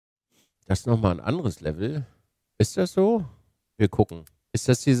Das ist nochmal ein anderes Level. Ist das so? Wir gucken. Ist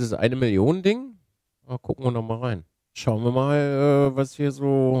das dieses 1 Million Ding? Gucken wir nochmal rein. Schauen wir mal, was hier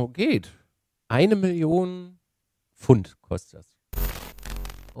so geht. 1 Million Pfund kostet das.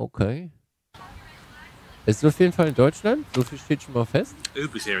 Okay. Ist auf jeden Fall in Deutschland. So viel steht schon mal fest.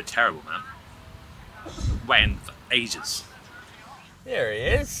 Ubers here are terrible, man. Waiting for ages. There he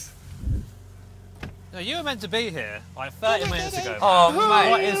is. No, you were meant to be here like 30 minutes ago. Oh, mate.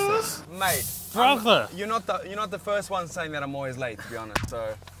 What is this? Mate. Brother. You're not the first one saying that I'm always late, to be honest.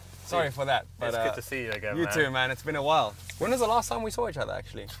 So, sorry for that. But, It's good to see you again, You man. too, man. It's been a while. When was the last time we saw each other,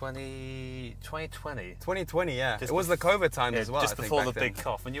 actually? 2020. 2020, yeah. Just it was the COVID time as well. Just I think, before the back big then.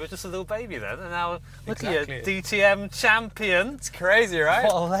 cough, and you were just a little baby then, and now look Exactly. at you, DTM champion. It's crazy, right?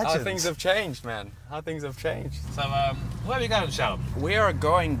 What a legend. How things have changed, man. How things have changed. So, where are we going, Sheldon? We are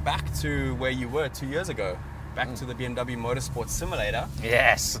going back to where you were 2 years ago. Back to the BMW Motorsport Simulator.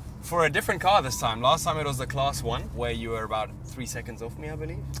 Yes. For a different car this time. Last time it was the Class 1, where you were about 3 seconds off me, I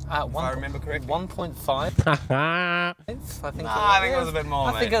believe. If I remember correctly. 1.5. I think. I think it was a bit more,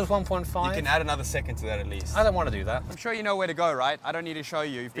 I think mate. it was 1.5. You can add another second to that at least. I don't want to do that. I'm sure you know where to go, right? I don't need to show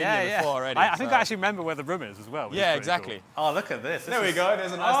you. You've been here before already. I think so- I actually remember where the room is as well. which is Yeah, pretty exactly. cool. Oh, look at this. There we go.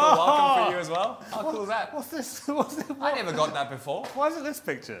 There's a nice little welcome for you as well. How cool is that? What's this? What's it? I never got that before. Why is it this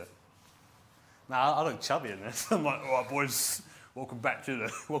picture? Nah, I look chubby in this. I'm like, all right, boys, welcome back to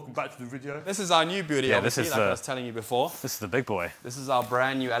the video. This is our new beauty, Yeah, obviously, this is like I was telling you before. This is the big boy. This is our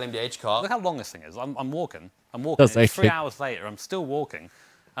brand new LMDH car. Look how long this thing is. I'm walking. That's It's 3 actually- hours later. I'm still walking,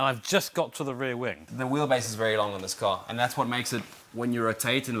 and I've just got to the rear wing. The wheelbase is very long on this car, and that's what makes it, when you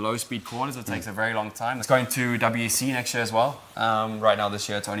rotate in low-speed corners, it takes a very long time. It's going to WEC next year as well. Right now, this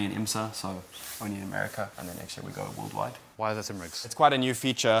year, it's only in IMSA, so only in America, and then next year we go worldwide. Why is that simrigs? It's quite a new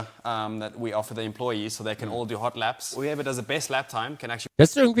feature that we offer the employees, so they can all do hot laps. Whoever does the best lap time can actually Das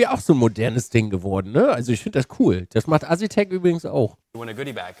ist irgendwie auch so ein modernes Ding geworden, ne? Also ich finde das cool. Das macht Asitec übrigens auch. win a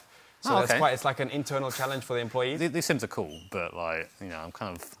goodie bag. So Oh, that's okay. it's like an internal challenge for the employees. These sims are cool, but like, you know, I'm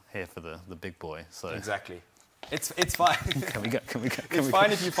kind of here for the big boy. So Exactly. It's fine. can we go? It's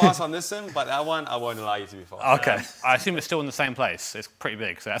fine if you pass on this sim, but that one I won't allow you to be fast. Okay. I assume it's still in the same place. It's pretty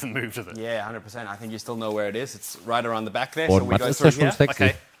big, so it hasn't moved, has it? Yeah, 100%. I think you still know where it is. It's right around the back there. Boah, so we Matt go ist through ja schon here. sexy.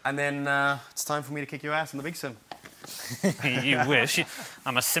 Okay. And then it's time for me to kick your ass in the big sim. You wish.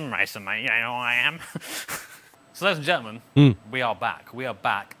 I'm a sim racer, mate. You know I am. So, ladies and gentlemen, we are back. We are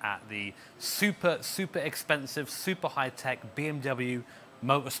back at the super expensive, super high-tech BMW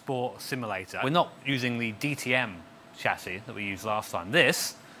Motorsport Simulator. We're not using the DTM chassis that we used last time.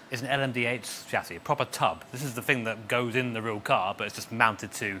 This is an LMDH chassis, a proper tub. This is the thing that goes in the real car, but it's just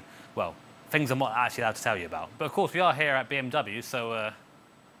mounted to, well, things I'm not actually allowed to tell you about. But of course, we are here at BMW, so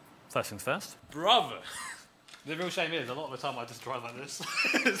first things first. Brother! The real shame is, a lot of the time I just drive like this.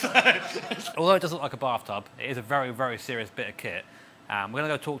 Although it doesn't look like a bathtub, it is a very serious bit of kit. We're going to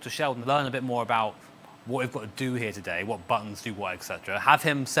go talk to Sheldon, learn a bit more about what we've got to do here today, what buttons do what, etc. Have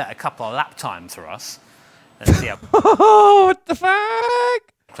him set a couple of lap times for us, and see how Oh, what the fuck?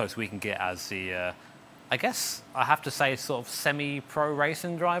 close we can get as the, I guess I have to say, sort of semi-pro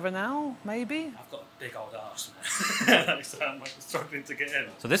racing driver now, maybe? I've got a big old arse, man. So I'm like struggling to get in.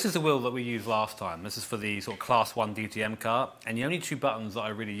 So this is the wheel that we used last time. This is for the sort of Class 1 DTM car, and the only two buttons that I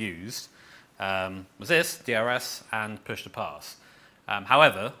really used was this, DRS, and push to pass.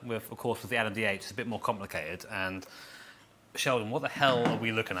 However, of course, with the LMDH, it's a bit more complicated, and Sheldon, what the hell are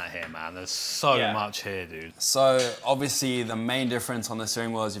we looking at here, man? There's so much here, dude. So obviously the main difference on the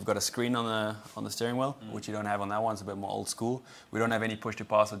steering wheel is you've got a screen on the steering wheel, which you don't have on that one. It's a bit more old school. We don't have any push to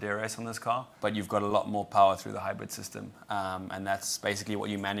pass or DRS on this car, but you've got a lot more power through the hybrid system, and that's basically what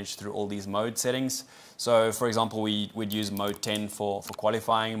you manage through all these mode settings. So for example, we'd use mode 10 for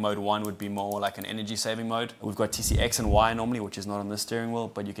qualifying. Mode 1 would be more like an energy saving mode. We've got TC X and Y normally, which is not on the steering wheel,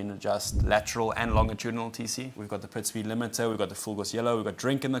 but you can adjust lateral and longitudinal TC. We've got the pit speed limiter, we've got the full ghost yellow, we've got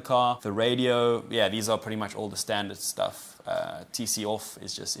drink in the car, the radio. Yeah, these are pretty much all the standard stuff. TC off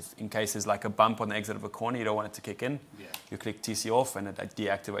is just if in case there's like a bump on the exit of a corner, you don't want it to kick in. Yeah. You click TC off and it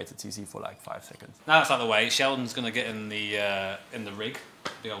deactivates the TC for like 5 seconds. Now that's out of the way. Sheldon's going to get in the rig.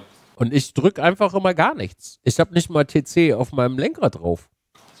 The old Und ich drücke einfach immer gar nichts. Ich habe nicht mal TC auf meinem Lenkrad drauf.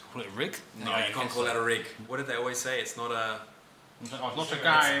 call it a rig? No, you can't call that a rig. What did they always say? It's not a... It's not a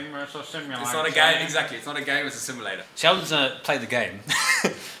game, it's a simulator. It's not a game, exactly. It's not a game, it's a simulator. Sheldon's going to play the game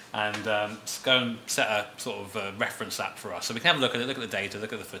and go and set a sort of reference lap for us. So we can have a look at it, look at the data,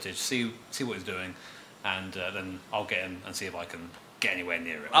 look at the footage, see what he's doing, and then I'll get in and see if I can get anywhere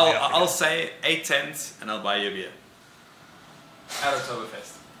near it. I'll say 8 tenths and I'll buy you a beer. At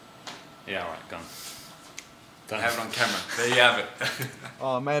Oktoberfest. Yeah, alright, go on. I have it on camera. There you have it.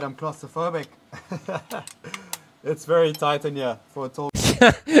 Oh, mate, I'm claustrophobic. It's very tight in here for a tall.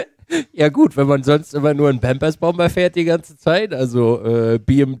 Ja gut, wenn man sonst immer nur einen Pampers-Bomber fährt die ganze Zeit, also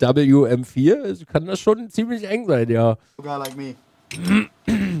BMW M4, kann das schon ziemlich eng sein, ja. A guy like me.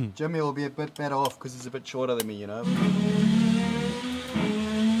 Jimmy will be a bit better off because he's a bit shorter than me, you know.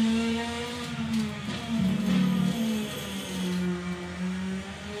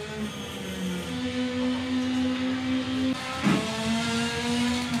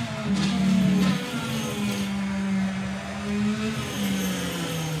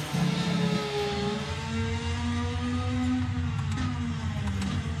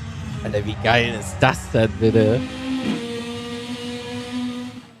 Alter, wie geil ist das denn bitte?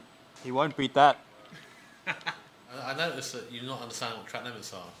 He won't beat that. I noticed that you not understand what track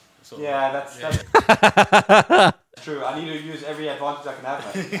limits are. Sort of Yeah, like- that's true. I need to use every advantage I can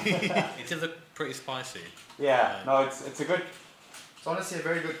have, mate. It did look pretty spicy. Yeah, no, it's a good. It's honestly a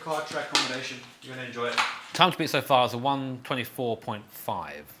very good car track combination. You're gonna enjoy it. Time to beat so far is a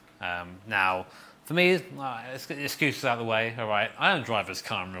 1:24.5. Now, for me, let's get the excuses out of the way, all right? I don't drive this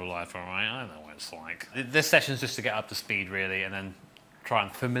car in real life, all right? I don't know what it's like. This session's just to get up to speed, really, and then try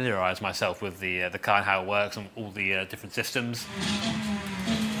and familiarise myself with the car and how it works and all the different systems.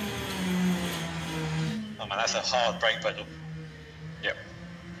 Oh man, that's a hard brake pedal. Yep.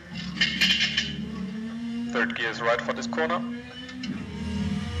 Third gear is right for this corner.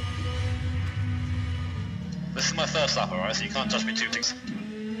 This is my first lap, alright, so you can't judge me too things.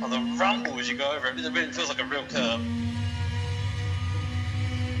 On the rumble as you go over it, it really feels like a real curve.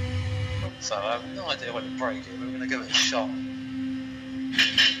 So I have no idea when to brake it, but we're going to give it a shot.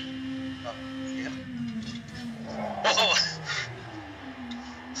 Oh, yeah. Oh.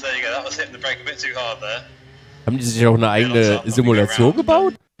 So there you go, that was hitting the brake a bit too hard there. Haben die sich auch eine eigene Simulation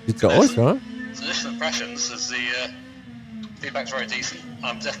gebaut? Sieht so aus, ja? So initial impressions is the feedback's very decent.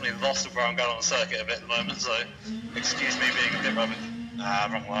 I'm definitely lost of where I'm going on the circuit a bit at the moment, so excuse me being a bit rubbish. Ah,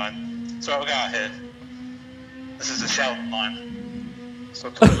 wrong line. So we'll go out here. This is the Sheldon line. So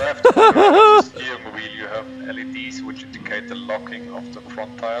to the left of the steering wheel you have LEDs which indicate the locking of the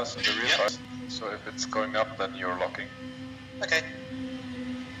front tires and the rear tires. So if it's going up then you're locking. Okay.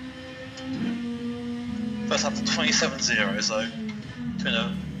 First up to 27.0, so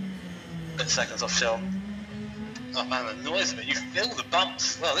 2 seconds off Shell. Oh man, the noise of it, you feel the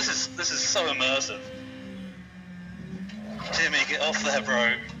bumps. Well, this is so immersive. Jimmy, get off there,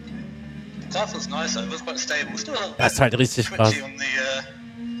 bro. That feels nice though, it feels quite stable. Still a little Das ist halt richtig krass. twitchy on the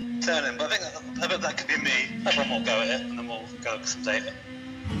turn-in, but I bet that could be me. Have one more go at it, and then we'll go with some data.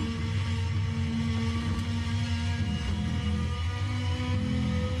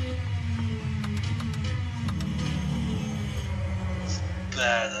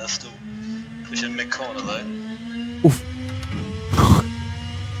 They're still pushing mid-corner though. Uff.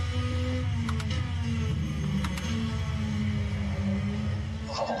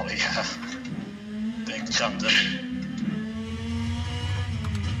 Oh yeah, big chunder.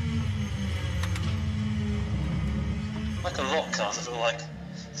 Like a lot of cars, I feel like.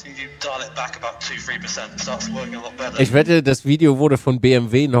 So you dial it back about 2-3%, it starts working a lot better. Ich wette, das Video wurde von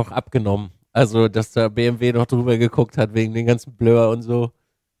BMW noch abgenommen. Also, dass da BMW noch drüber geguckt hat wegen den ganzen Blur und so.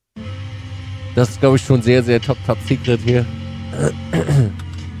 Das ist, glaube ich, schon sehr, sehr top secret hier.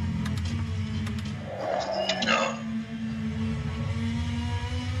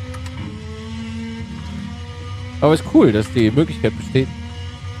 Aber ist cool, dass die Möglichkeit besteht.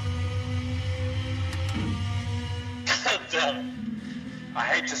 I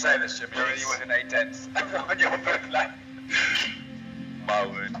hate to say this, Jim, you're only within 8 tenths on your first lap. My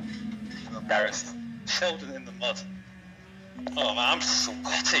word. I'm embarrassed. Sheldon in the mud. Oh man, I'm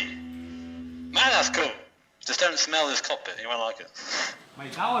sweaty. Man, that's cool. Just don't smell this cockpit, you won't like it.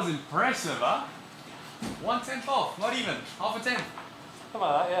 Mate, that was impressive, huh? 1/10 off, not even, half a tenth. Something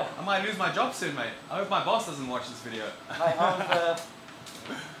like that, yeah. I might lose my job soon, mate. I hope my boss doesn't watch this video. Mate,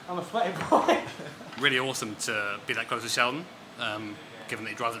 I'm a sweaty boy. Really awesome to be that close to Sheldon, given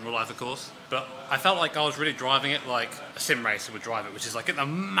that he drives it in real life, of course. But I felt like I was really driving it like a sim racer would drive it, which is like getting the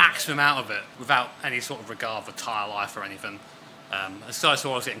maximum out of it without any sort of regard for tyre life or anything. So I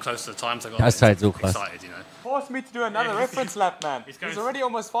saw I was getting close to the time, so I got Das ist halt so krass. excited, you know. Forced me to do another reference lap, man. He's going- He's already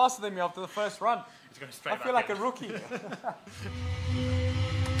almost faster than me after the first run. He's going straight I feel back like a in. rookie.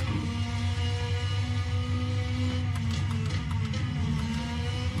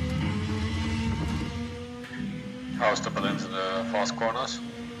 How's the balance in the fast corners?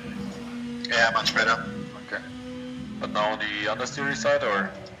 Yeah, much better. Okay. But now on the understeering side or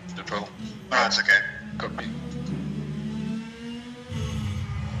neutral? No, it's okay. Could be.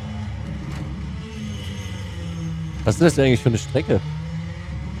 Was ist das eigentlich für eine Strecke?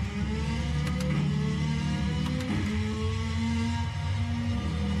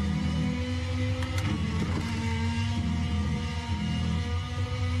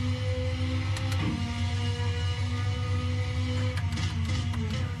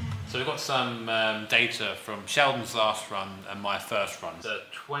 So we've got some data from Sheldon's last run and my first run. So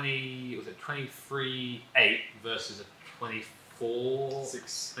 23.8 versus a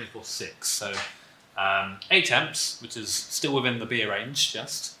 24.6. 24.6. So 8 temps, which is still within the beer range,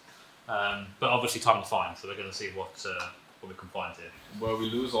 just. But obviously time to find, so we're going to see what we can find here. Where we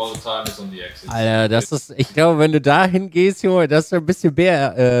lose all the time is on the exits. Alter, das ist, ich glaube, wenn du da hingehst, Junge, das ist ein bisschen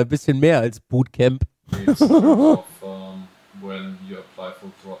mehr als Bootcamp. When you apply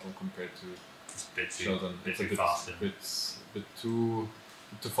full throttle compared to Sheldon. It's a bit fast. Bit too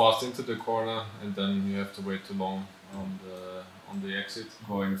fast into the corner, and then you have to wait too long on the exit.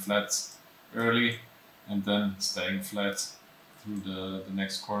 Going flat early, and then staying flat through the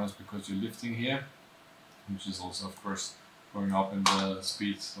next corners because you're lifting here, which is also, of course, going up in the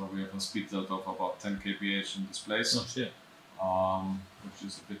speed. So we have a speed delta of about 10 kph in this place, which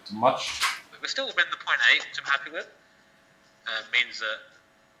is a bit too much. We're still within the 0.8, which I'm happy with. Means that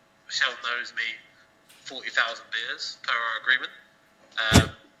Sheldon owes me 40,000 beers per our agreement.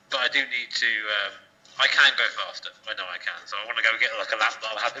 But I do need to, I can go faster. I know I can. So I want to go get like a lap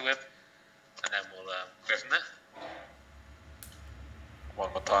that I'm happy with. And then we'll go from there.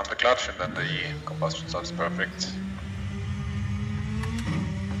 One more time the clutch and then the combustion starts perfect.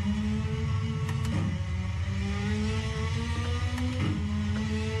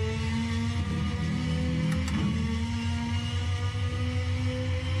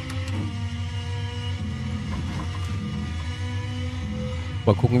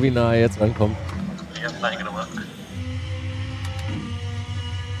 Mal gucken, wie nah er jetzt rankommt. Yeah, that ain't gonna work.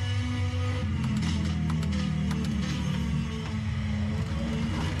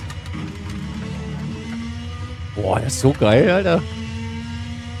 Boah, das ist so geil, Alter.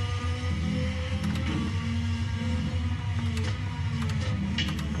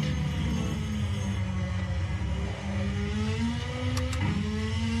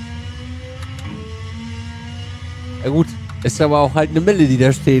 Ja gut, ist aber auch halt eine Mille, die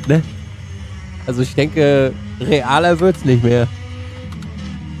da steht, ne? Also ich denke, realer wird's nicht mehr.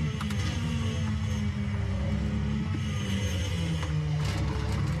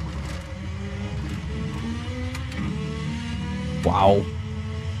 Wow.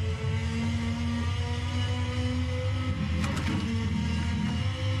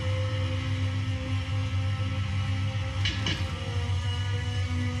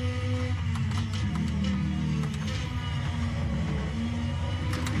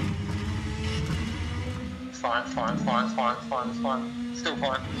 Fine. Still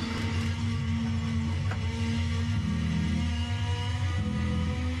fine.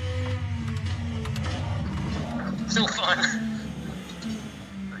 Still fine.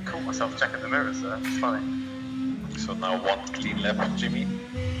 I caught myself checking the mirrors there. It's funny. So now one clean lap on Jimmy.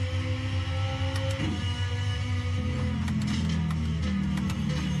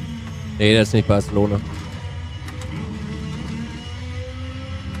 Nee, das ist nicht Barcelona.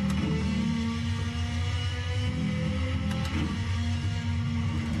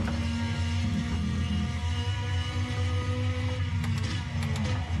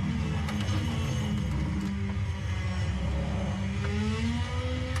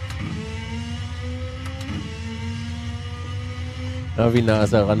 Ja, wie nah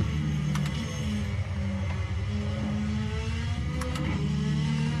ist er ran?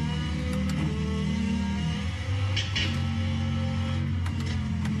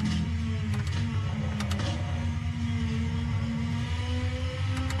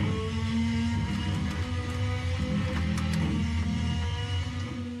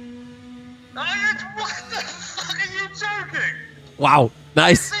 What the fuck are you joking? Wow,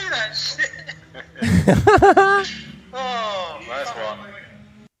 nice. See that shit? Oh, Nice one.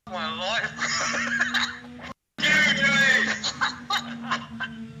 my life.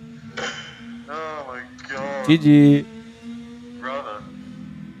 Oh my god. GG. Brother.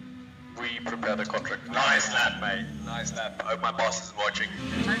 We prepared a contract. Nice lap, mate. Nice lap. I hope my boss is watching.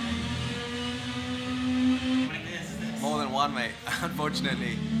 More than one, mate.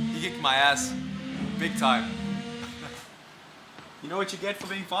 Unfortunately, he kicked my ass, big time. You know what you get for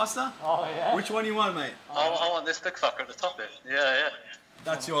being faster? Oh yeah. Which one you want, mate? I want this big fucker at the top bit. Yeah.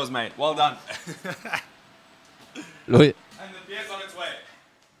 That's yours, mate. Well done. Lol. And the beer's on its way.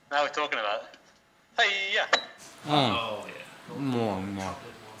 Now we're talking about it. Hey, yeah. Oh yeah.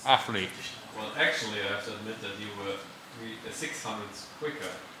 Athlete. Well, actually, I have to admit that you were 600s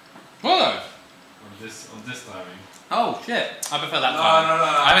quicker. What? on this timing. Oh shit! I prefer that. No.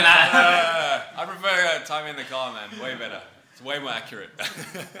 I mean, I prefer timing the car, man. Way better. It's way more accurate.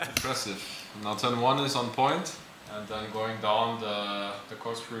 Impressive. Now turn 1 is on point, and then going down the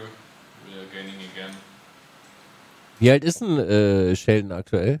corkscrew, we are gaining again. Wie alt ist denn Sheldon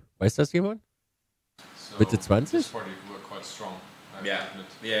aktuell? Weiß das jemand? So Mitte 20? This party were quite strong. I have to admit.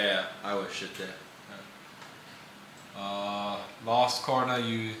 Yeah. I was shit there. Last corner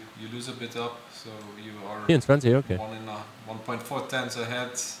you lose a bit up, so you are 24, okay. 1.4 tenths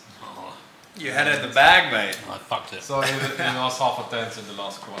ahead. You had it in the bag, mate. I fucked it. So you lost half a tenth in the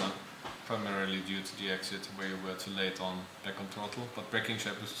last corner, primarily due to the exit where you were too late back on throttle. But braking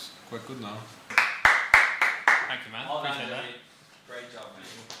shape is quite good now. Thank you, man. Appreciate that. Great job, mate.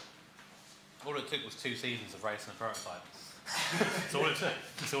 All it took was 2 seasons of racing a prototype. That's all it took.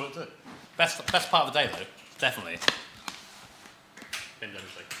 That's all it took. Best part of the day, though, definitely.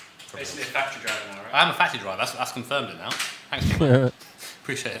 Basically a factory driver now, right? I am a factory driver. That's confirmed it now. Thanks, man.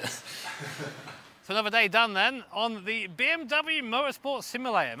 Appreciate it. So another day done then on the BMW Motorsport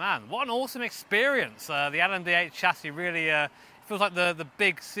Simulator. Man, what an awesome experience. The LMDH chassis really feels like the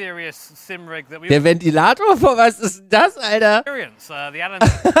big, serious sim rig that we... Der Ventilator? Was ist denn das, Alter? Experience. The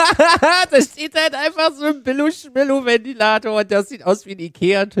Da steht halt einfach so ein Billo-Schmillo-Ventilator und das sieht aus wie ein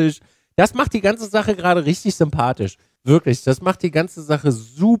Ikea-Tisch. Das macht die ganze Sache gerade richtig sympathisch. Wirklich, das macht die ganze Sache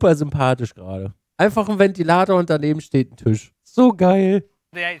super sympathisch gerade. Einfach ein Ventilator und daneben steht ein Tisch. So geil.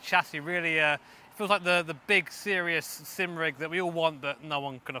 The chassis really feels like the big, serious sim rig that we all want, but no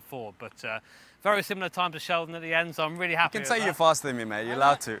one can afford. But very similar time to Sheldon at the end, so I'm really happy. You can say you're faster than me, mate. You're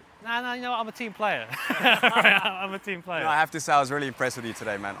allowed to. No, you know what? I'm a team player. I'm a team player. No, I have to say I was really impressed with you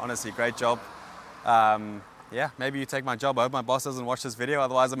today, man. Honestly, great job. Yeah, maybe you take my job. I hope my boss doesn't watch this video,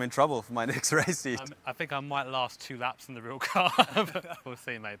 otherwise I'm in trouble for my next race. I think I might last 2 laps in the real car, but we'll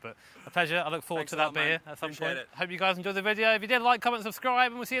see, mate. But a pleasure. I look forward to that beer at some point. Hope you guys enjoyed the video. If you did, like, comment,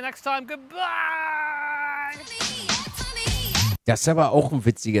 subscribe, and we'll see you next time. Goodbye! Das ist aber auch ein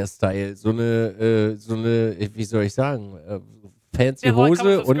witziger Style. So eine, wie soll ich sagen, fancy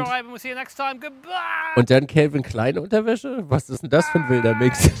Hose und dann Calvin Klein Unterwäsche? Was ist denn das für ein wilder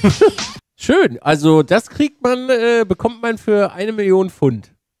Mix? Schön, also das bekommt man für 1 Million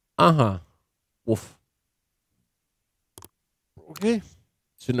Pfund. Aha. Uff. Okay.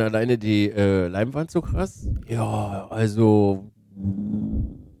 Ich finde alleine die Leinwand so krass. Ja, also.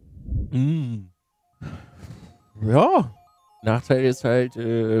 Ja. Nachteil ist halt,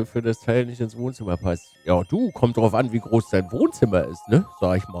 für das Teil nicht ins Wohnzimmer passt. Ja, kommt drauf an, wie groß dein Wohnzimmer ist, ne?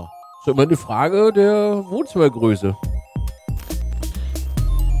 Sag ich mal. Ist immer eine Frage der Wohnzimmergröße.